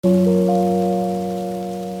Пожелавам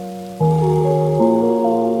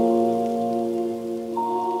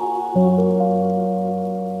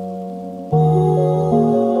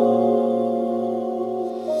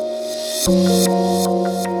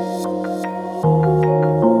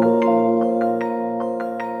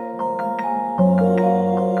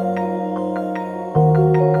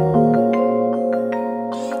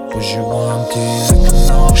ти лека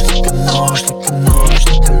нощ, лека нощ, лека нощ,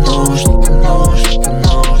 лека нощ, лека нощ, лека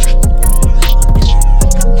нощ.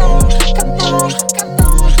 Лека нощ, лека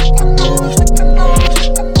нощ, лека нощ, лека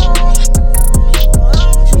нощ, лека нощ, лека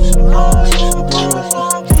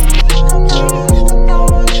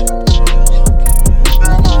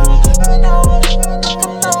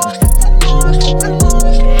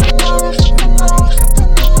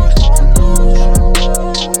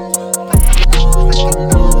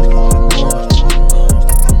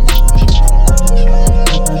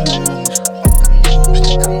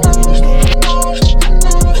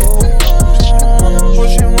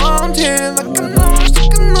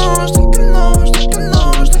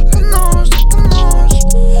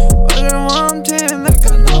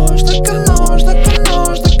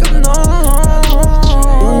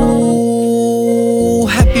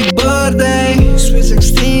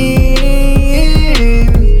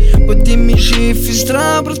жив и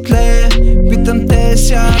здрав, братле. Питам те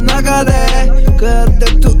ся накъде,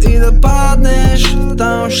 където и да паднеш,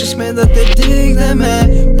 там ще сме да те дигнеме.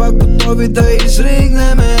 Пак готови да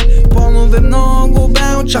изригнеме. Планове много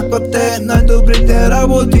бе, очакват те най-добрите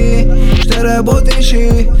работи. Ще работиш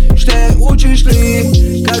и ще учиш ли?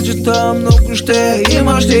 Гаджета много ще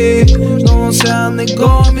имаш ли? Но сега не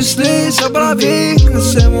го мисли, забравих, не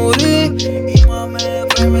се мори. Имаме